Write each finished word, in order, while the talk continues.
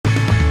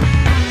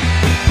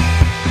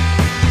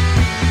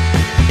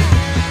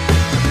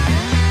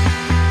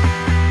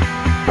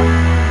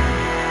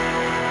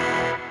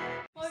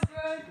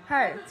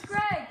Hey, It's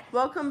Greg.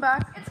 welcome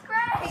back It's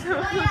Greg. to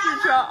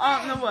Literature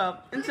Art in the World.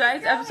 In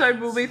today's episode,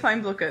 we'll be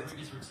playing Blooket.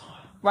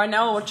 Right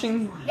now, we're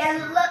watching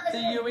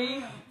the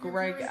Yui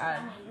Greg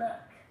ad. Look.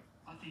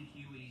 I think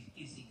Yui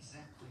is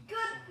exactly Good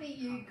for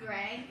you,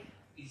 Greg.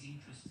 is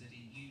interested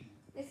in you.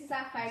 This is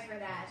our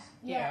favourite ad.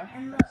 Yeah.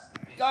 And look.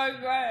 Go,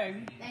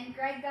 Greg! Then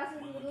Greg does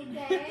his little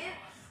dance.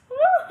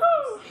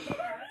 Woohoo!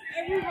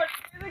 Everybody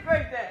do the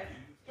Greg dance.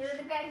 Do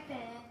the Greg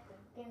dance.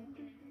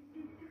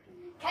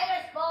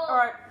 Tennis ball.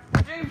 Alright,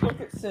 we're doing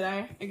Blookets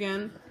today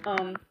again.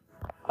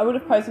 I would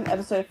have posted an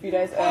episode a few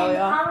days earlier.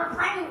 I was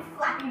playing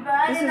Flappy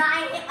Bird and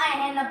I hit my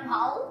hand on the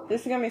pole.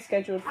 This is gonna be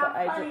scheduled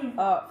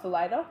for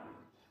later.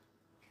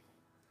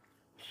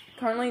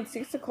 Currently it's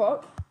 6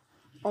 o'clock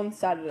on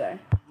Saturday.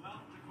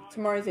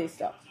 Tomorrow's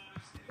Easter.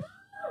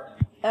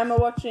 And we're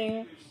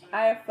watching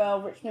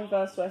AFL Richmond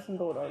vs Western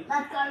Bulldogs.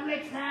 Let's go,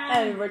 Richmond.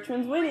 And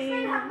Richmond's winning.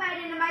 Richmond have made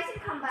an amazing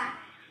comeback.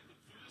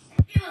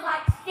 It was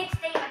like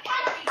 16 to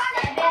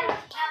 57,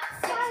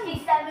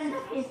 67 to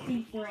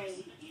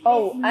 53.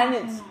 Oh, and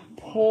it's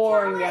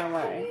pouring down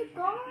rain.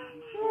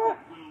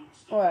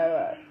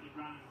 Wait.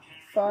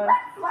 Fine.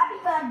 Flappy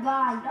Bird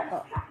guy.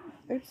 Oh,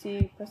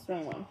 oopsie, press the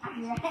wrong one. I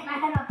hit my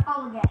head on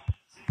pole again.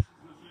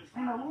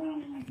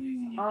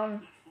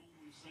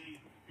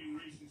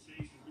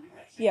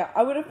 Yeah,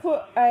 I would have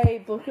put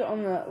a Blooket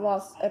on the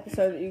last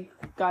episode that you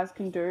guys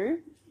can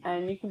do,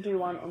 and you can do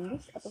one on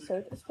this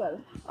episode as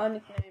well. I'm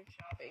nicknamed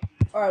Sharpie.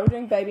 Alright, we're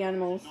doing baby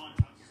animals.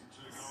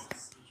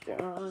 Wait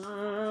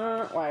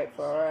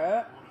for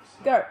it.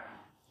 Go!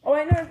 Oh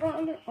wait,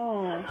 no,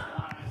 oh.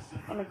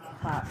 I'm a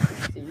cat.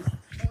 Oopsies.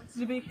 It's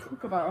a big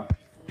kookaburra.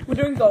 We're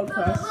doing Gold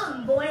Coast.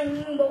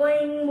 Boing,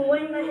 boing,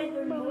 boing, my head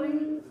goes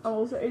boing. I'm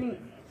also eating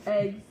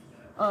eggs.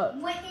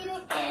 We're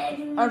eating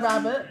eggs. A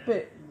rabbit,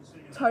 but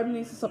Toby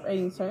needs to stop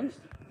eating soon.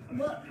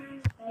 What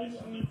kind of baby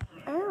egg?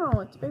 Ow,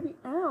 it's baby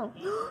ow.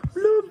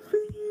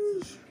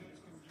 Bloodfish!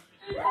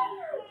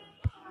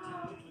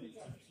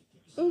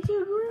 It's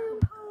a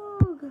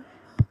groundhog!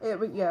 Yeah,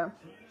 but yeah.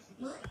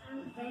 What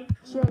kind of baby?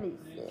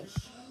 Jellyfish.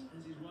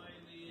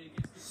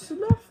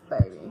 Sloth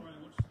baby.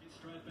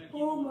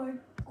 Oh my.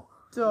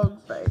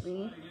 Dog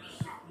baby.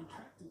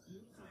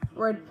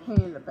 Red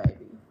panda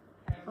baby.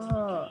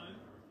 Oh.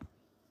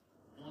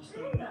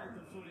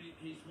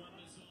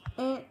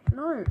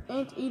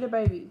 Anteater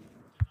baby.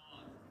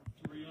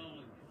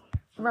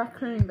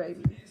 Raccoon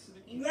baby.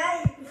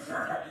 Yay!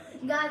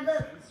 Guys,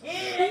 look.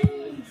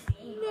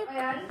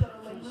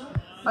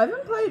 I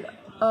haven't played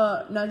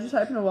Nudge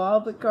Tape in a while,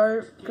 but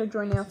go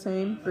join our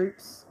team,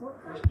 Boops.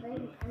 What kind of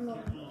baby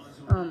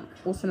animal?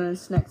 Also known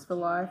as Snacks for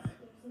Life.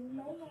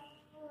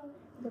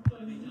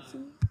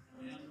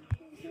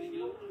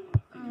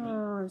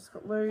 Oh, I just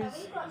got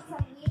loose.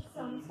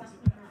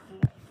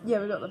 Yeah,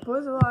 we got the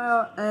Boys a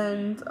Liar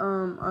and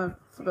I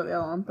forgot the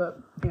other one, but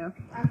yeah.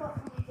 I got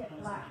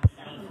black.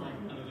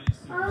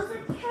 Oh, it's a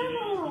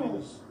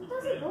camel. It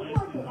doesn't look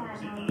like it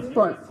has.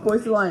 Right,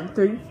 Boys a Liar.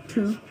 3,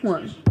 2,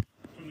 1.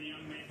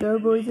 The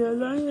boys are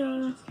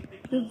liar.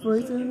 The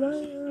boys are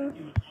liar.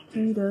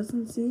 He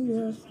doesn't see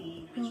us.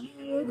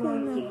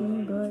 Looking at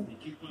me, but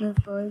the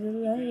boys are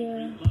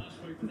liar.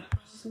 The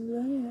boys are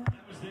liar.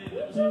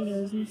 He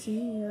doesn't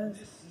see us.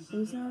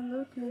 He's not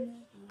looking at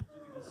me.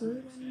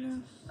 Good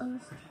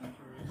enough.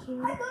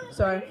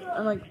 Sorry,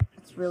 I'm like,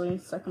 it's really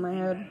stuck in my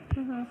head.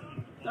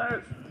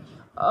 No.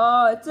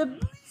 Oh, it's a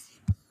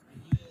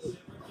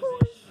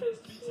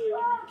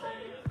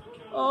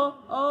oh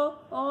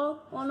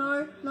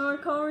no,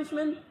 Colin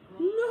Richmond.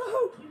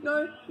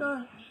 No.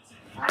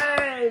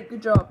 Hey,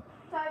 good job.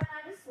 I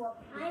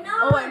know.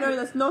 Oh wait, no,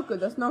 that's not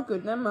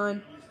good, never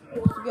mind.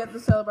 Forget the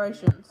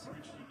celebrations.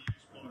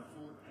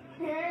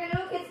 Here,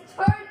 look, it's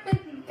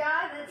turning.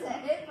 God, that's a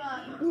hippo.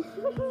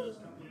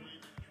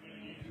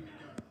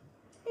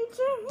 It's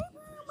a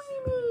hippo,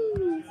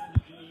 baby.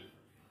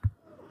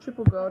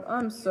 Triple gold.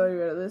 I'm so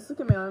good at this. Look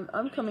at me,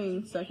 I'm coming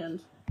in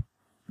second.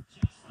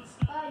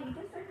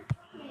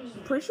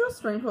 Pretty sure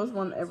Springfield's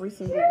won every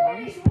single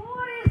one.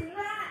 What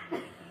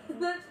is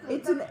that?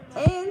 It's an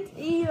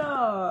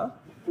anteater.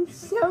 It's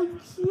so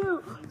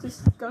cute. It's a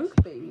skunk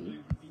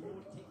baby.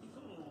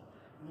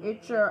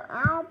 It's your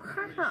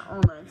alpaca. Oh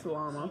no, it's a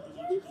llama.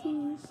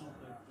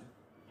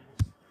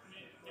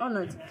 Oh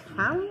no, it's a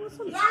camel or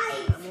something.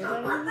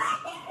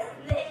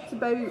 It's a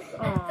baby.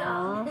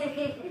 Aww.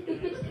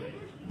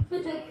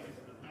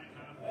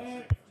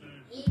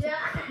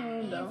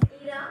 Panda.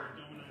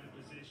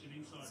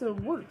 It's a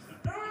wolf.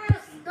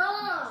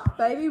 Stop!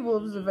 Baby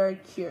wolves are very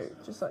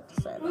cute. Just like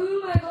to say that.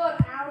 Oh my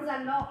god, owls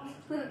are not.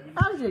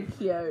 How's it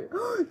cute?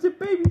 It's a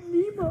baby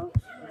lemur.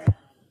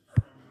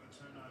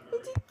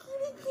 It's a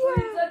kitty cat.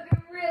 It's a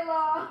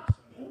gorilla.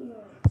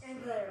 And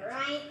the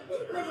right.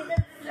 Look at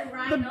this, the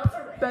rhino.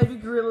 The baby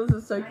gorillas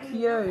are so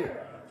cute.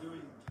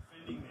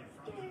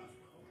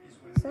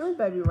 Same with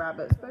baby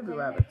rabbits. Baby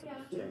rabbits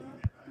are cute.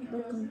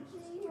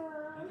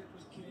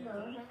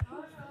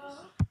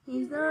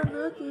 He's not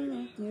looking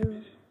at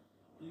you.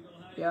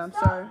 Yeah, I'm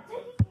sorry.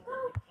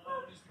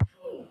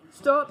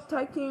 Stop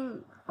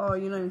taking. Oh,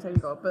 you're not even taking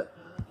gold, but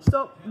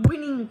stop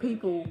winning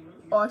people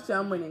Oh, actually,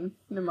 I'm winning.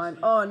 Never mind.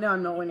 Oh, no,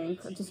 I'm not winning.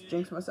 I just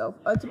jinxed myself.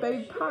 Oh, it's a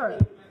baby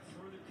parrot.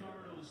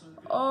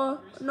 Oh,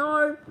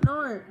 no.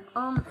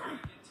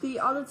 The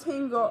other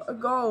team got a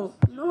goal.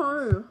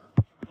 No.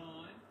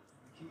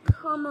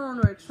 Come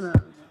on,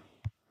 Richmond.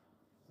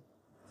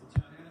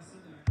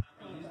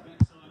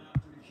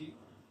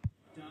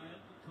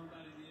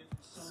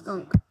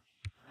 Skunk.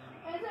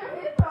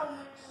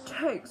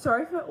 Okay,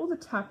 sorry for all the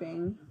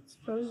tapping. It's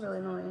probably really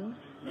annoying.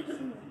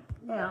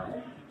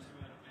 Ow.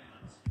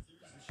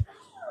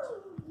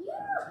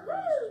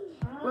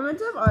 We're meant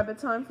to have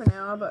Iber time for an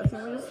hour, but I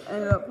think we just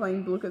ended up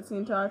playing Blookets the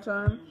entire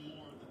time.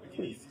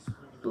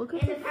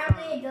 Blookets And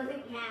apparently it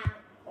doesn't count.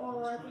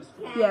 Or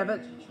count. Yeah,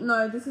 but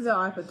no, this is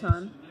our iPad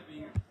time.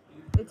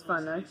 It's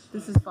fun though.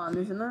 This is fun,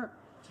 isn't it?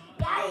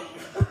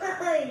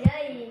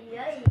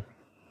 Yikes!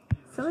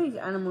 Some of these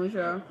animals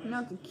are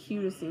not the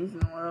cutest things in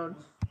the world.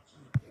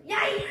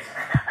 Yikes!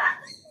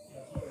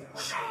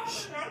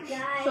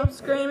 Stop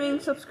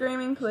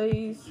screaming,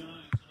 please.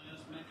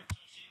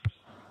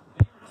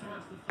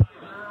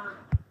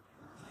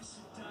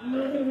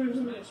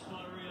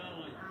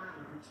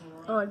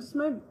 Oh, I just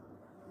made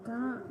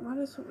that. Why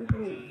does what we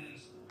do?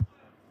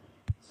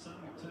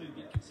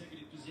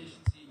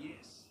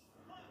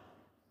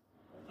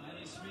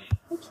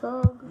 Hey,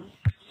 Chog.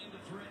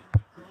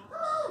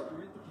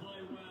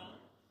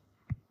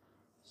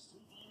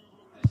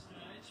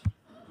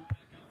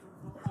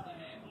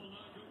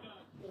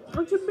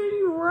 It's a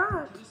baby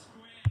rat.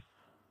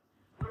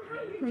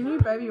 Who knew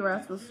baby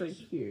rats were so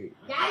cute?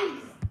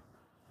 Yikes!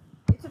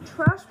 It's a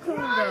trash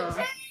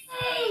panda.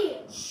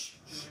 Shh.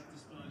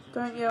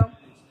 Don't yell.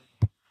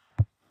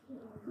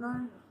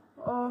 No.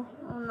 Oh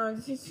no,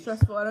 this is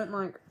stressful. I don't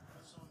like.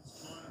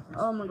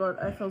 Oh my god,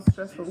 I feel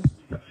stressful.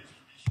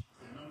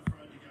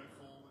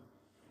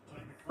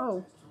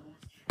 Oh,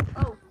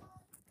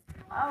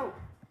 I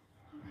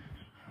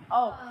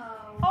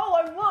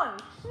won!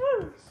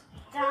 Woo!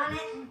 Darn it,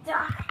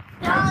 darn it.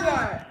 That's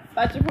right.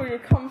 Badger Paul, you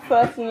come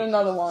first in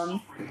another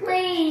one.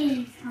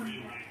 Please.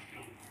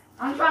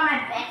 I'm trying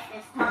my best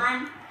this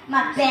time.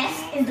 My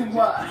best is the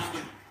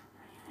worst.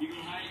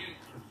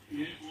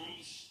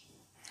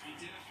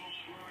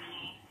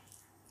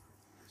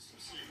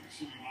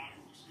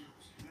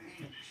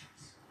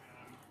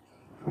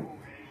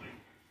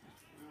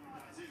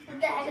 What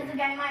the heck is the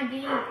game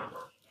ID?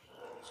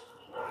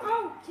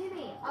 Oh,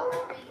 Timmy.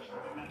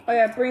 Oh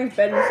yeah, bring his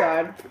bed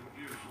inside.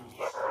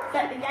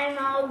 Set the game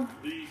mode.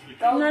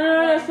 No,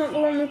 that's not the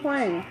one we're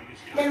playing.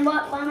 Then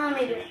what one are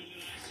we doing?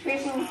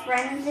 Blooket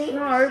Frenzy?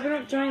 No, we're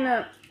not doing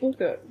that.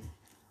 Look it.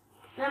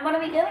 Then what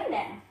are we doing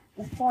then?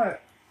 Let's play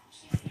it.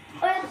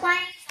 We're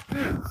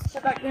playing.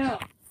 Sit back down.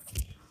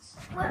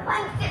 We're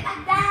playing Sit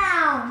Back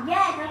Down.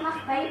 Yeah, that's my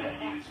favorite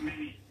then.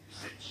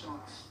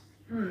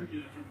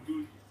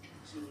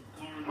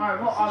 Alright,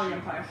 what are we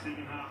gonna play?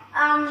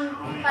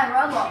 By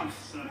Roblox.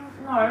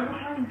 No, we're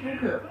playing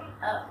Blooket.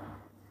 Oh.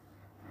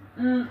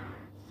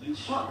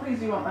 What please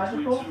do you want,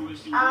 Badger Paul?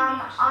 I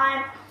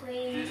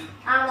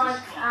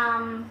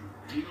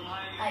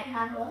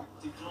can't what?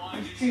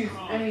 Just choose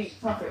any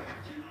topic.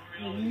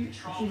 You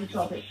choose a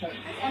topic.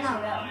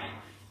 NRL.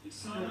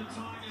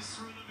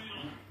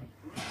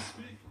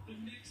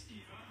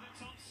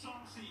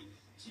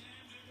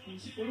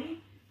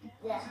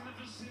 Yeah.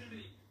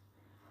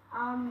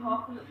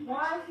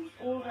 Why is this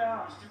all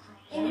about?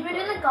 If you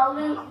do the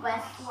Golden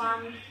Quest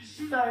one,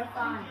 so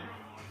fun.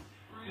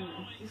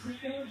 This is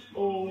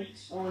all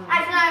on.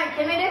 Actually, no,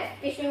 can we do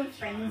Fishing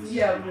Frenzy?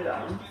 Yeah, we'll do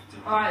that one.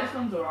 Alright, this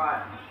one's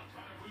alright.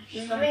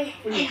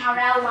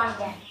 NRL one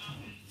again.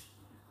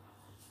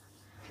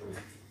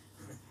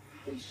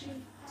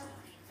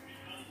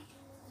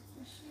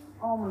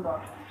 Oh my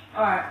god.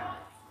 Alright.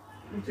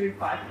 We'll do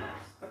 5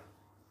 minutes.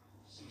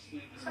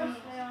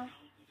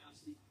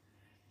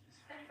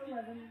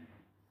 11.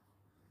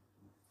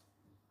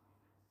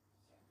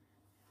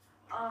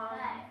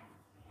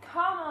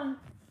 Come on,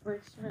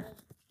 Richmond.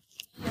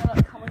 You're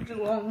not coming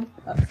too long.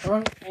 That's the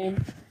wrong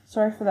game.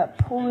 Sorry for that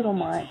poor little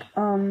mic.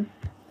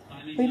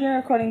 We've been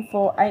recording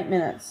for 8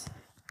 minutes.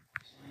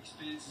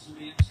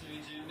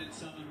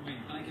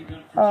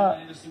 I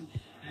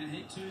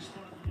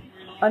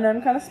know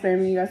I'm kind of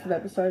spamming you guys with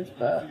episodes,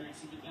 but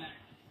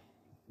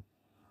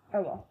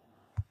oh well.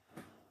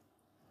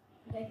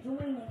 They're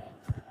doing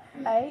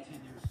it. 8,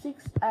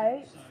 6,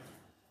 8,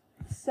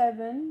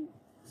 7,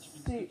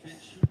 6,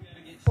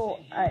 4,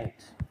 8.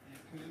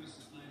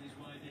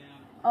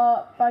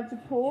 Badger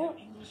Paul,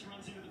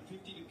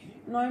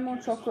 no more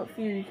chocolate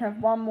for you. You can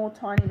have one more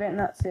tiny bit and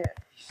that's it.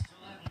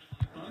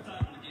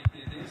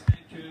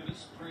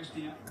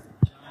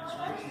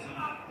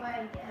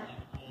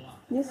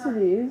 Yes, it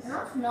is.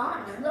 No, it's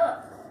not. Look.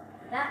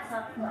 That's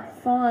up close.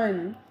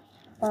 Fine.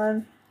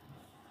 Fine.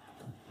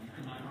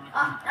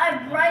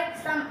 I break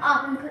some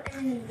up and put them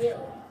in the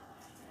middle.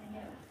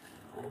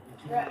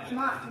 That's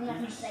not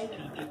nothing to say.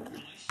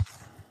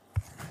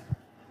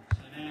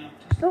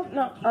 Oh,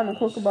 no, I'm a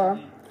kookaburra.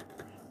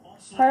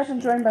 Hurry up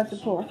and join Badger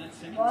Paul.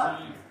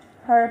 What?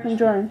 Hurry up and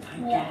join.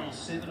 Yeah.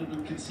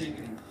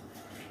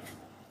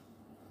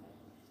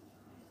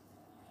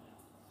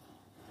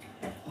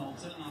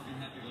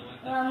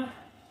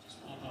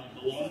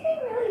 This has been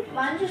really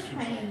fun just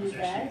training you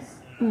guys.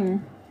 Hmm.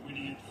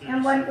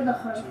 I'm waiting for the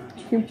host.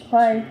 You can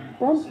play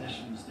Brom.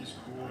 Sessions this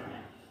quarter,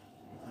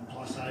 and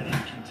plus 18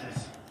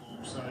 contested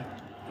form. So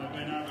they've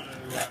been able to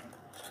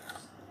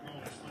well,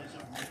 let's play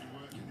something that can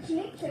work in this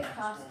Nick to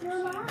cast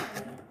your line.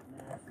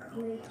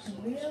 Click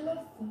Wheel of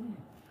Fortune.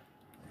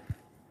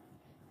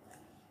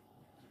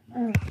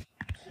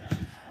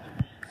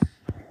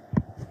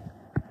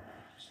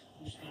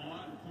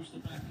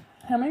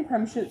 How many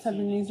premierships have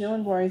the New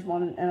Zealand Warriors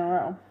won in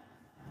NRL?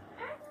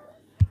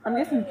 I'm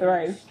guessing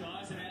 3.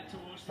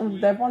 Oh,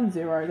 they've won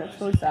 0. That's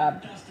really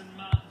sad.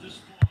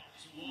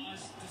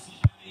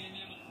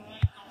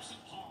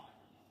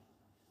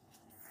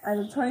 As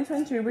of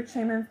 2022, which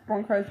team have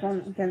Broncos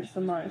won against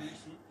the most?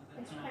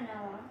 It's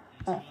Cronulla.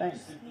 Oh, thanks.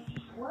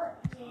 What?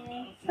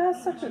 Yeah.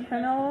 That sucks at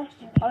Cronulla.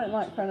 I don't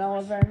like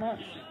Cronulla very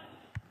much.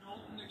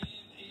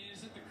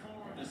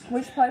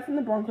 Which player from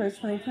the Broncos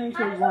 2022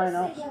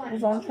 lineup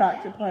was on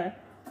track to play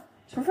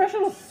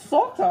professional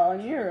soccer? I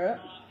knew it.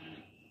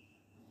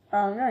 Oh,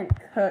 I'm going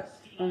Kurt.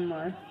 Oh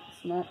no,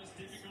 it's not.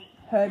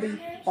 Herbie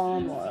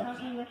Farnworth.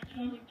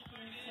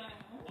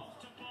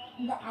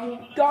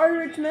 Go,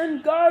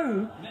 Richmond,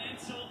 go!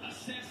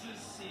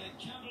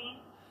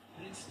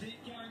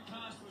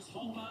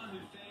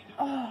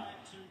 Oh.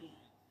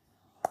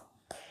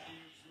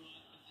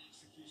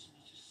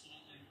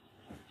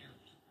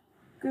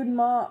 Good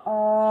mark.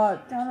 Oh,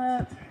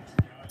 damn it.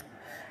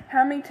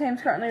 How many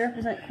teams currently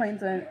represent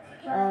Queensland?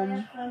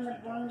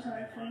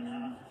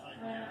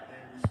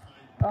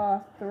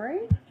 3?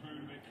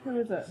 Who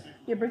is it?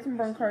 Yeah, Brisbane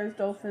Broncos,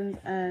 Dolphins,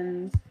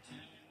 and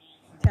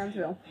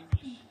Townsville.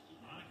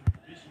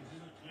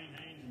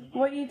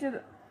 What year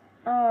did...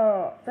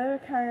 Oh, they were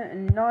carrying it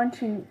in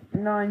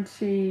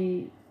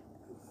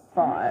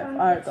 1995.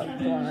 I got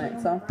the wrong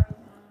answer.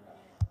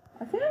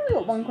 I think I only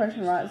got one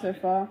question right so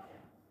far.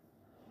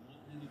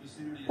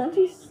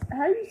 Bronte's,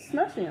 how are you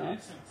smashing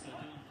us?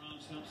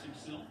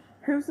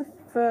 Who was the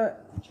first?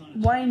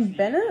 Wayne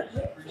Bennett?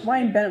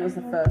 Wayne Bennett was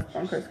the first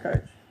Broncos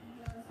coach.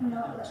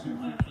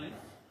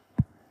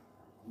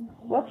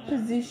 What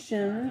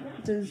position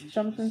does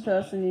Jonathan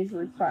Thurston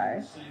usually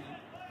play?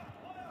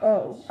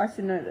 Oh, I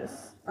should know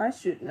this.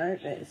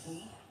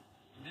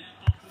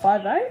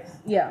 5'8"?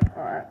 Yeah,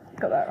 alright.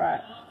 Got that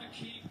right.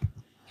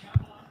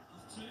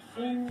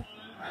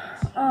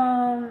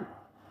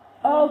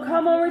 Oh,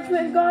 come on,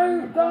 Richmond,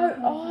 go!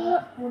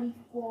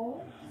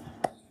 Oh.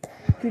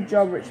 Good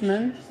job,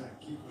 Richmond.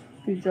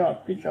 Good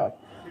job.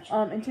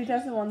 In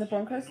 2001, the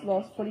Broncos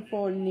lost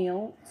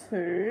 44-0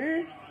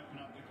 to...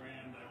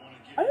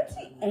 I don't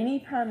see any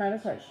Parramatta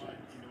questions.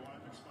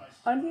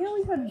 I don't think I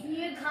always had...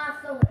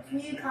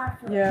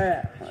 Newcastle.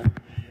 Yeah.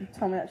 You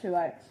told me that too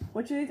late.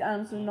 Which of these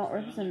animals does not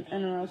represent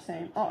an NRL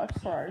team? Oh, a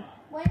crow.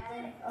 When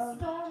did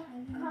Storm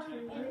come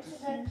into the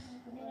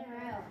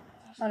NRL?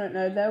 I don't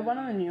know. They're one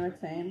of the newer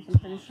teams, I'm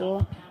pretty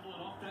sure.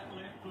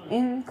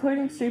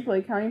 Including Super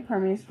League, how many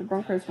premiers the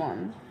Broncos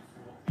won?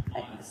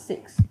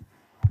 6.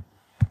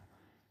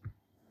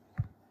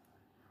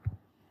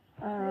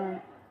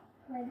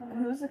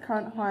 Who is the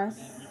current highest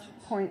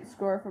point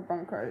scorer for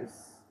Broncos?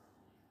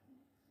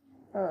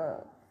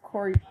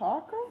 Corey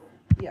Parker?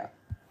 Yeah.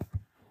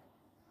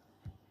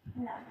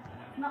 No,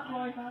 not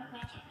Corey Parker.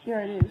 Yeah,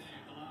 it is.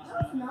 No,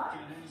 it's not.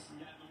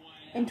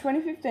 In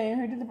 2015,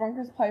 who did the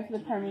Broncos play for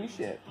the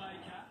premiership?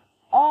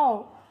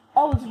 Oh,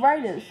 it's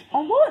Raiders.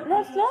 Oh, what?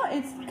 No, it's not.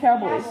 It's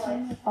Cowboys.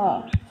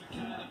 Oh.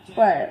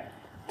 Wait.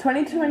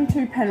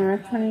 2022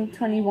 Penrith,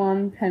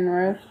 2021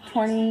 Penrith,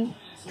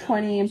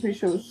 2020 I'm pretty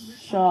sure it was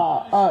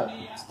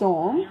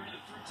Storm,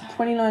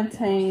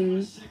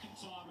 2019,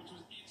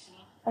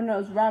 oh no, it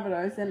was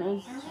Rabbitohs, then it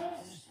was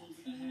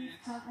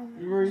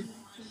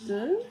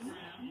Roosters,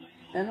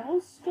 then it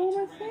was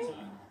Storm, I think.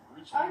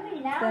 Only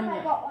now I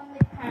got one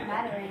with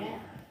Parramatta in it.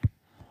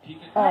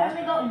 I Oh,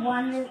 only got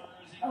one with,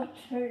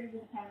 two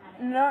with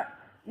Parramatta. no,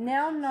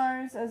 now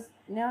known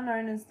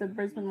as the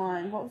Brisbane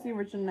Lions. What was the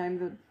original name of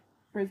the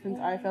Brisbane's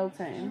AFL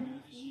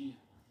team?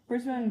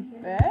 Brisbane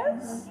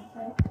Bears?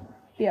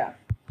 Yeah.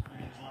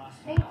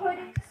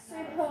 Including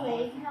Super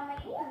League, how many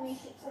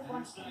premierships have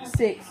won?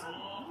 6.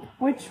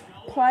 Which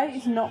play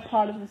is not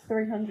part of the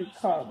 300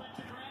 club?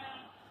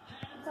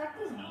 It's like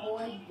this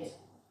Boyd.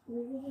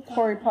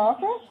 Corey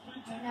Parker?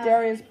 No,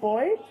 Darius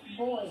Boyd?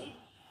 Boyd.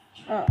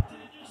 Oh.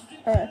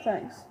 Alright,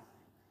 thanks.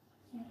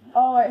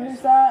 Oh, wait,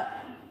 who's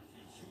that?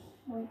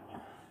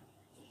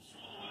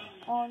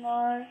 Oh,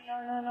 no,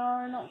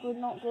 not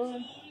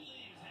good.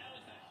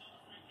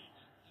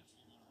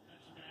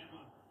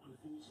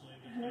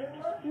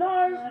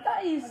 No,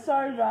 that is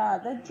so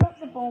bad. They dropped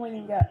the ball when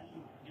you get...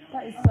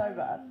 That is so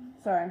bad.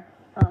 Sorry.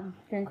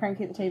 Getting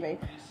cranky at the TV.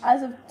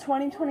 As of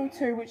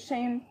 2022, which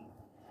team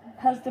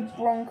has the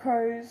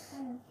Broncos...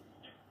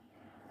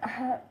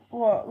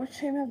 Which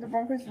team have the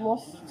Broncos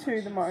lost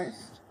to the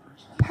most?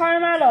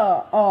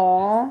 Parramatta!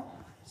 Aww.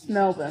 It's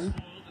Melbourne.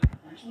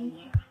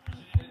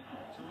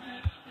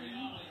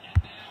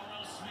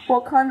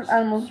 What kind of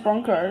animal is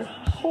Bronco?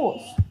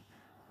 Horse.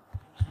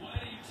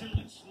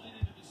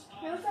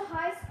 Who was the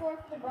highest 4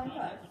 for the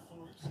Broncos.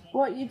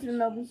 What year did the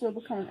Melbourne Storm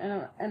become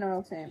an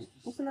NRL team?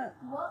 Wasn't it?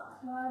 What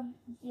club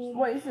did...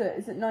 What is it?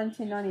 Is it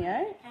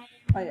 1998?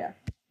 Oh, yeah.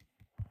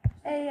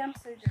 Hey, I'm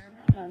so good.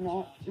 No, I'm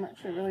not. I'm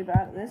actually really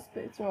bad at this,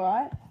 but it's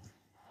alright.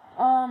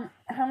 How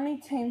many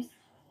teams...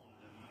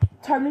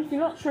 Toby, if you're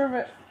not sure of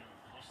it,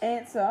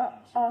 answer,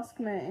 ask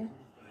me.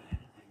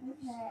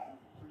 Okay.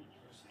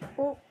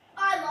 Oh.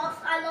 I lost.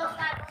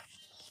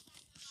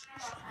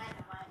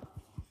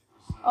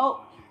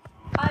 Oh,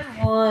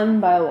 I won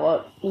by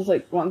what? It was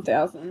like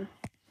 1,000.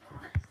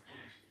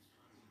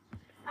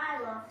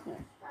 I lost.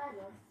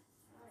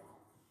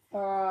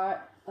 Alright,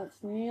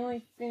 that's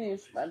nearly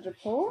finished,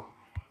 Badgerpool.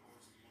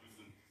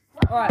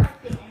 What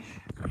Alright. did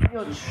I finish?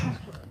 Your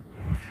chocolate.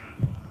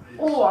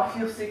 Oh, I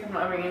feel sick. I'm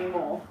not having any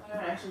more. I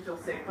don't actually feel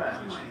sick, but...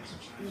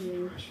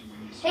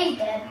 He's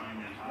dead.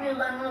 We're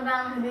going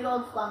around a big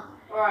old slump.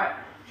 Alright,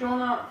 do you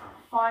want to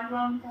find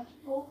one,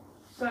 Badgerpool?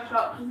 Search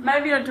up.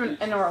 Maybe don't do an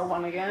NRL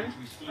one again.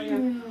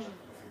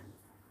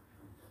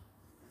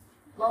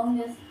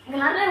 Longest.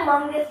 Can I do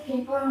longest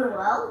people in the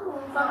world?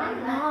 Or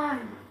something? No.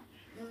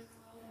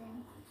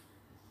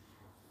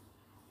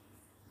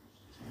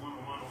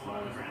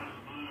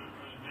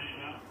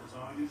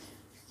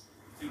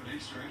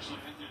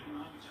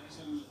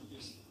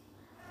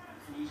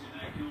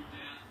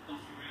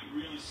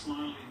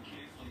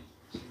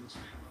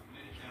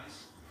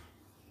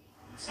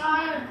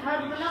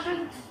 We're not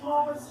doing the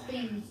smallest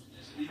things.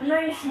 I'm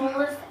doing the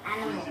smallest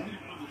animal.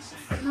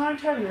 No, I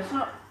tell you, it's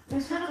not.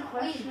 It's Not not a a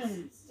quiz.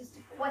 question. It's just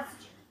a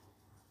question.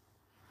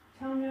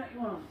 Tell me what you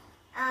want.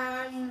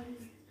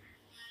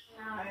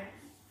 No.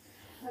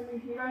 Tell me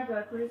if you go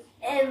backwards.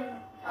 I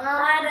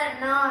don't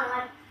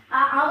know.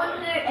 I want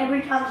to do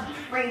every type of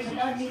tree, but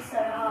that would be so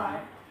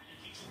hard.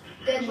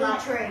 Deadly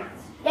tree.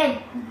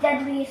 Yeah,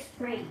 deadliest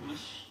tree.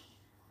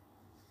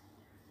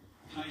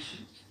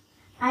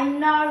 I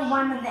know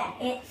one of them.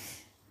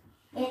 It's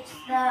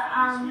the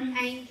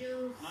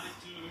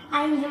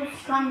angel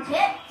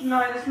trumpet. No,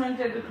 that's not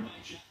dead.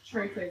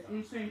 Tree, please.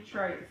 I'm just doing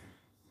trees.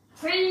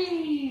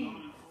 Tree.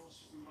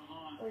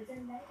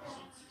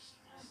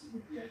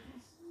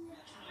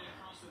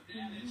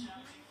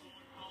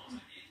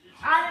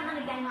 I don't want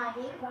to get an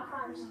idea, but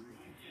I don't know.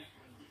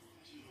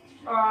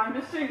 Alright, I'm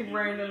just doing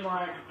random,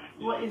 like,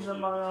 what is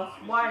Among Us?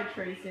 Why are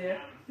trees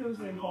here? Who's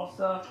the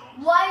imposter?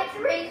 Why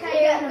tree? Go.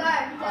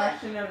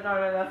 Actually, no,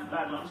 that's a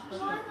bad one.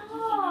 Why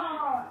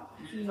not?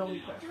 It's a normal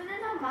question. Do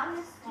an Among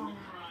Us one.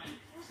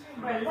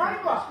 Wait,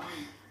 Roblox.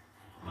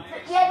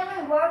 Yeah,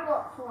 do a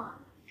Roblox one.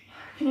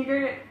 can you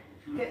go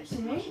get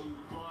Timmy?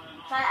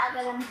 Right, I'll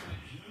get him.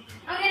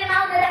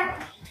 I'll get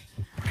him.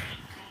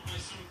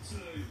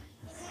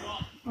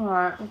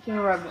 Alright, let's do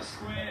a rabbit.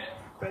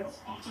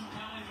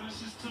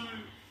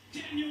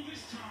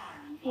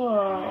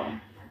 Whoa.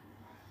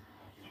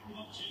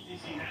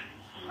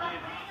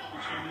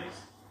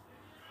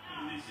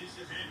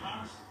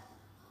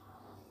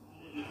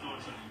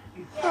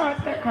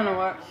 Alright, that kind of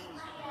works.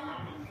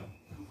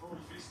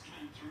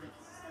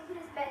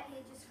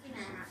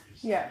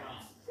 Yeah.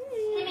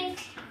 Timmy.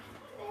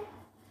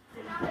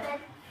 Big bed.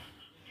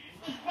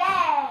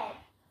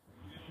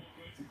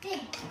 Big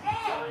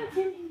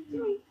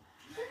bed.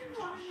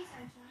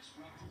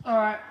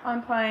 Alright,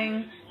 I'm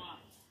playing.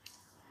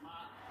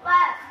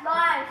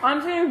 Five.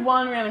 I'm doing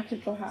one round of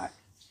Kick or Hack.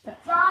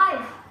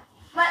 Five.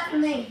 Flat for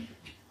me.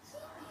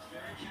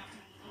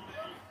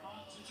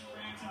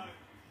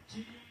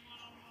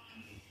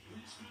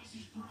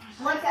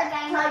 What's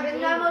that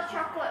game? No more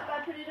chocolate,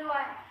 but put it away.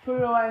 Put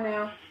it away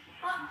now.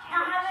 I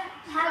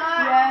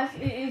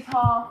haven't Yes, it is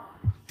half.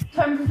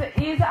 So, because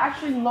the ears are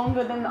actually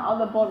longer than the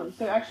other bottom,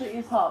 so it actually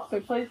is half. So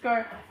please go.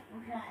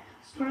 Okay.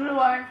 Put it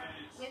away.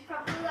 We've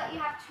probably let you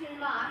have too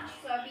much,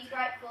 so be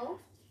grateful.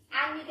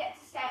 And you get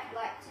to stay up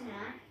late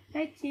tonight.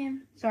 Hey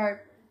Tim. Sorry,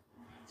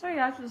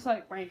 that's just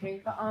like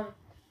ranking. But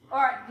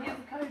alright, here's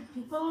the code,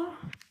 people.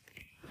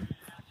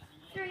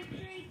 3,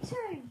 3,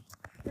 2.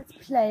 Let's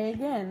play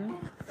again.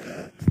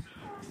 3,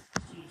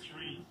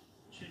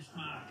 chest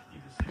mark,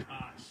 intercept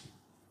marks.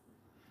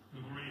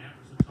 We've already had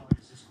the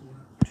Tigers this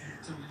quarter.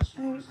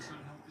 8.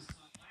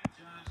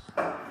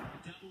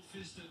 Double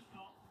fisted.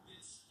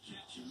 It's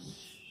catch him.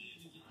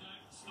 If you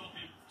don't stop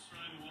him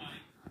straight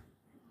away.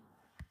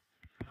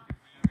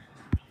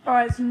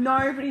 Alright, so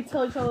nobody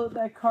tell each other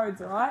their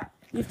codes, alright?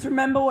 You have to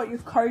remember what your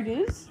code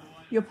is,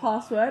 your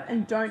password,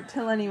 and don't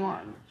tell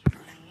anyone.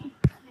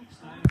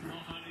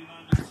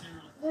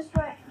 This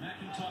way.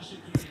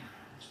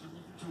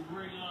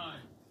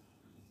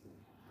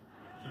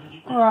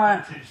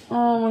 Alright.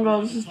 Oh my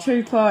god, this is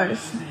too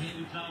close.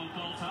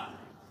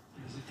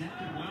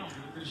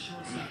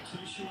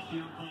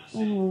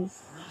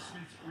 Oof.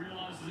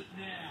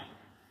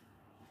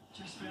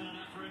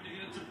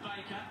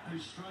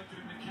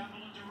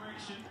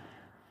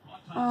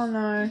 Oh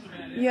no.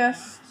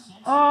 Yes.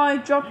 Oh, I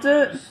dropped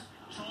it.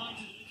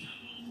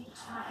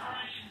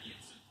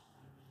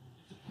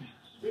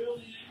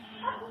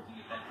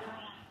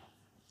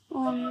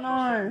 Oh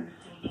no.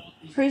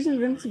 Who's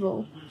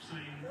invincible?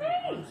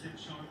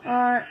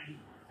 Alright.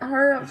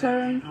 Hurry up,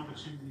 Seven.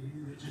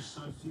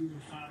 so few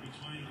and far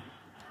between.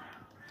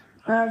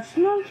 That's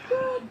not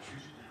good.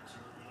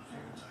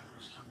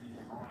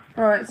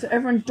 Alright, so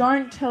everyone,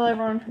 don't tell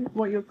everyone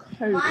what your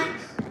code Mine,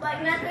 is. like,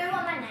 can I tell you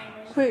what my name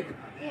is? Quick.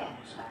 Yeah.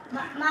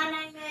 My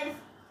name is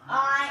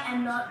I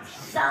am not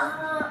sus.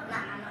 Nah,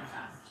 I'm not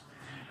sus.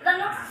 I'm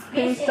not suspicious.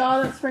 Can you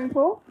start it,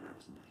 Springpool?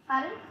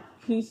 Pardon?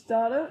 Can you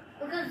start it?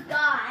 Because,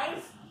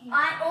 guys,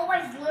 I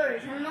always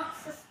lose. I'm not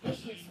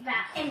suspicious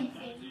about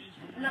anything.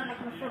 I'm not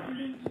making a fucking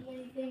do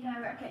anything, I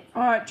reckon.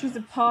 Alright, choose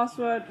a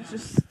password.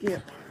 Just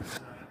skip.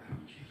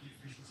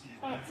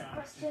 Answer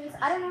questions.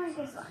 I don't know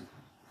this one.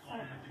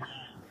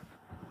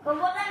 But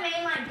what they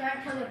mean, like,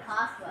 don't tell your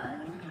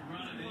password.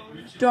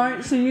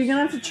 Don't. So you're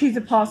gonna have to choose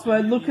a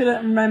password, look at it,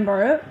 and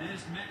remember it.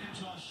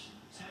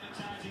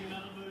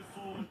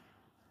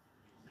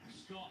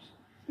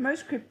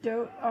 Most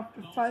crypto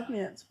after 5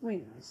 minutes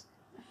wins.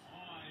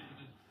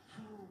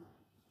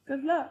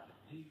 Good luck.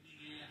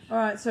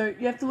 Alright, so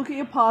you have to look at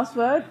your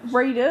password,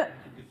 read it.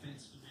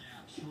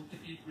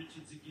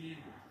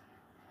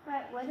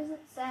 Wait, what does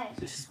it say?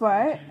 Just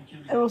wait.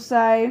 It'll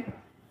say,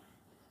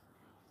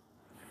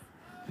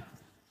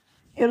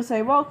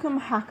 welcome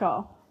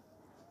hacker.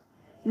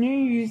 New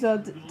user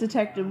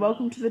detected.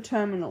 Welcome to the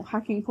terminal.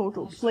 Hacking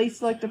portal. Please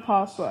select a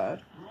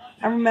password.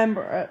 And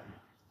remember it.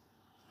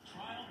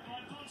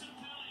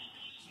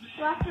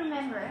 Do I have to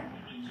remember it?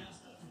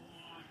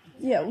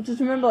 Yeah, well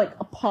just remember like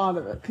a part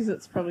of it, because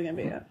it's probably going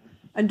to be it.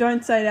 And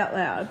don't say it out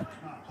loud.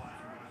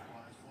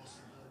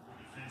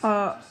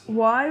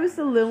 Why was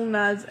the Lil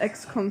Nas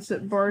X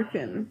concert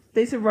broken?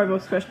 These are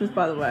Roblox questions,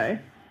 by the way.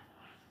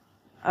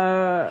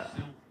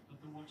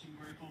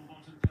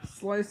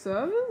 Slow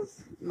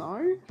servers?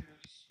 No.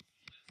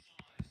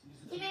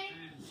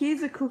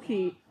 Here's a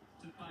cookie.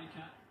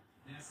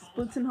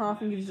 Splits in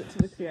half and gives it to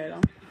the creator.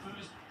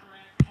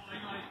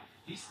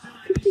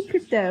 50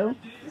 crypto.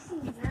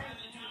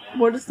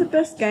 What is the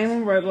best game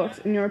on Roblox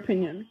in your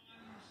opinion?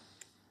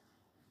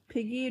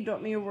 Piggy,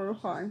 Adopt Me, or Royal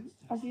High?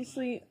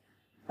 Obviously,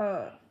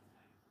 I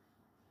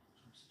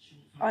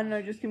don't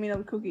know, just give me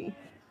another cookie.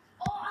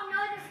 Oh, I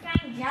know this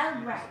game,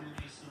 Jailbreak.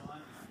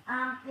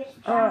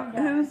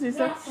 Who is this?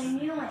 Yes, I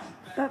knew it.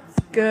 That's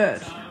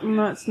good.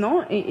 No, it's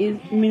not. It is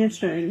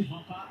Minitoon. Who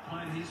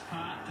is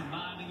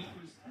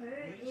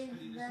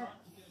the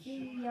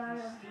CEO of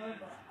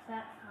Roblox?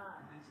 That's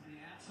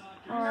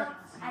hard. Not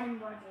Adam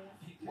Rogers.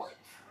 What?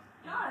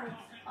 No.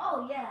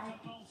 Oh, yeah.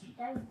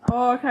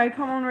 Oh, okay,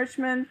 come on,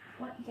 Richmond.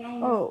 What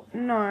game? Oh,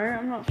 no,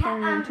 I'm not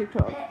following you on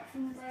TikTok.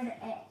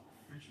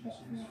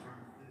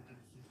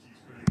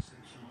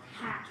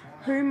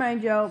 Who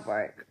made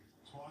Jailbreak?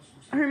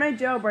 Who made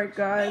Jailbreak,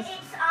 guys?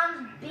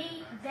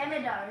 It's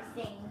Demedo's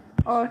thing.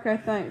 Oh, okay,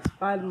 thanks.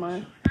 Bye, Mo. I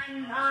know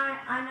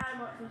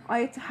what this is. I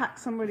had to hack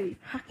somebody.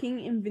 Hacking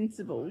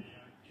Invincible.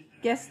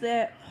 Guess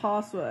their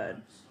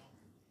password.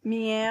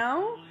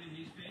 Meow,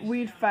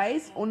 weird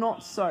face, or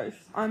not so.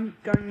 I'm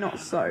going not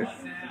so.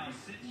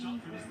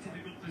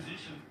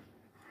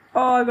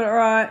 Oh, I got it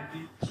right.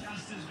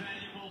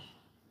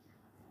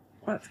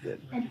 That's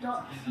good.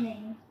 Adopts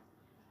me.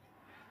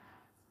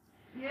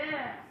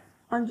 Yeah.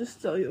 I'm just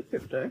still your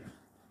crypto.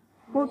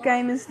 What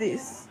game is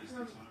this?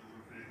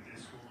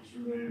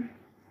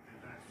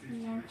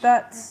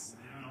 That's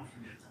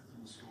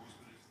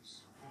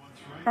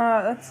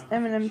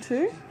Eminem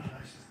 2.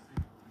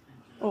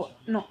 Or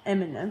not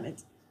Eminem,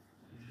 it's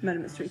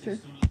Murder Mystery 2.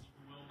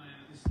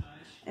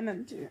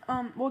 Eminem 2.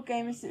 What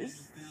game is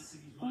this?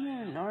 I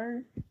don't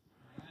know.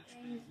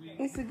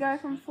 It's the guy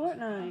from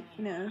Fortnite.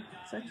 No,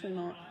 it's actually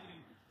not.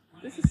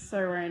 This is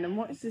so random.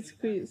 What is this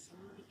quiz?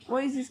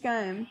 What is this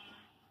game?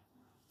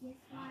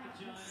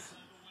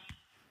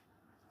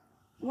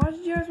 Why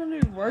did you guys want to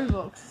do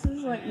Roblox? This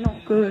is like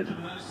not good.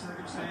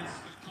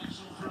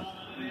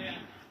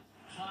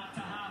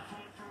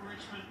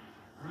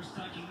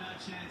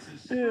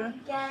 Yeah.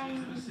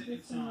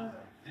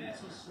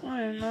 I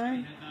don't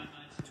know.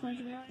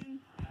 20 million.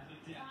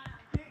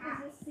 Who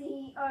is the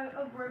CEO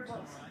of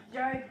Roblox?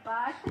 Joe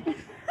Biden.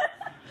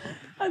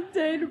 I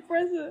dare to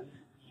press it.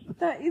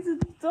 That is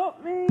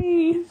Adopt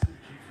Me.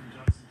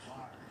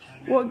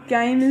 What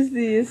game is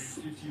this?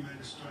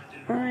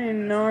 I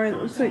don't know. It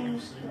looks like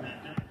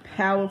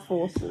Power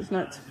Forces. No,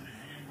 it's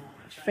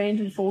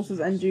Phantom Forces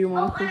and Do You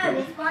Want to Oh, I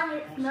know this one.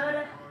 It's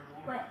Murder.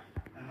 Wait.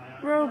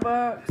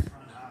 Robux.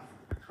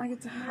 I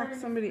get to hack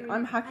somebody.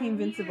 I'm hacking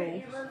Invincible.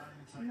 It was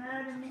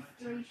Murder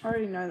Mystery. I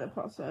already know that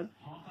password.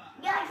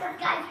 Guys, this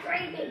guy's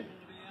creepy.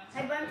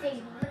 Hey,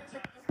 Bumpy, look at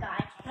this guy.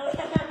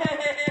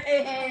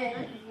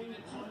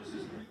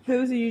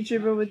 Who's a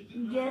YouTuber with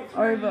Get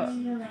over? my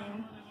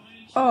name.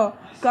 Oh,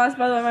 guys,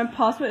 by the way, my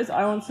password is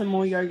I want some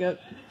more yogurt.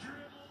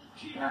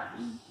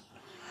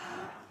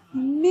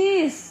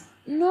 Miss!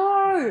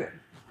 No!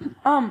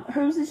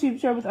 Who's this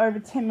YouTuber with over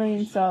 10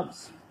 million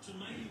subs?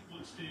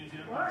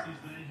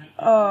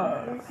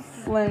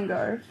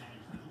 Flango.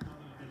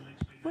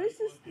 What is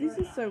this? This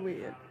is so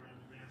weird.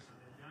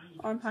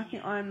 I'm hacking,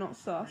 I am not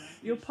sus.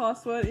 Your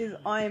password is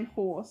I am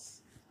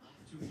horse.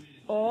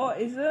 Or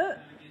is it?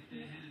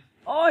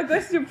 Oh, I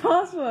guessed your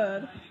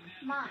password.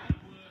 Mine.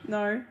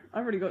 No,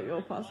 I've already got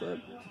your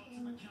password.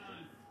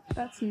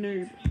 That's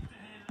noob.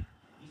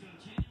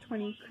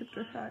 20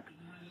 crypto hack.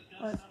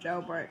 Oh, it's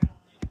jailbreak.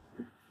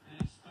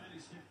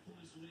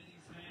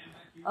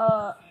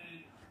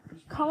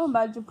 Come on,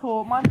 Badger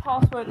Paw. My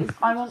password is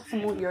I want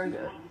some more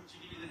yogurt.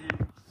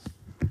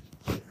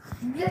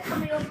 Just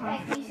come your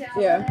package.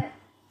 Yeah.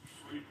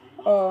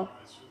 Oh.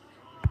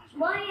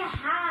 Why you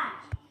hat?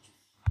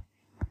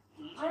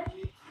 Why do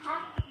you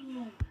have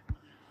me?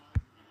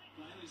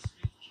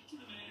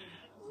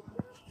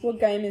 What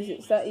game is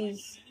it? That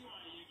is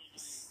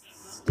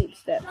Steep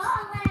Steps.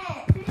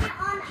 Charlotte, turn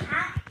it on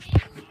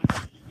hacking.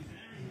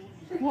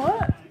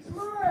 What?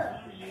 Look.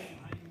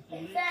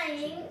 It's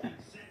saying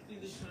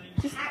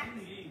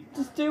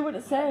Just do what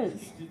it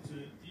says.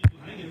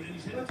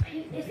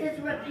 repeat. It says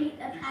repeat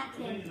the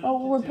pattern.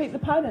 Oh, we'll repeat the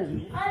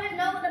pattern. I don't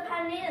know what the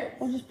pattern is.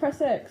 Or just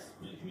press X.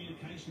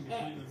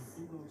 X.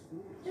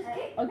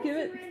 I'll give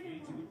it.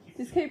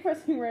 Just keep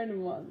pressing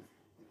random ones.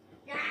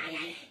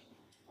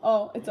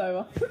 Oh, it's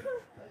over.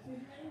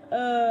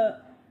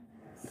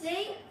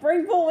 See?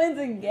 Springpool wins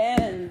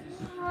again.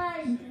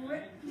 I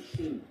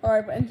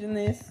Alright, we're ending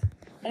this.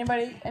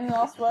 Anybody? Any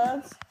last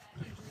words?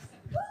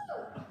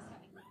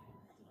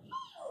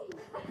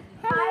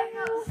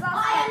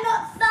 I am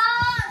not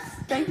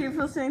sus! Thank you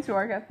for listening to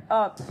our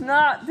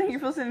thank you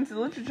for listening to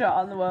Literature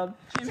on the Web.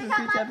 Tune in for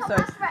future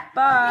episodes.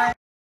 Bye.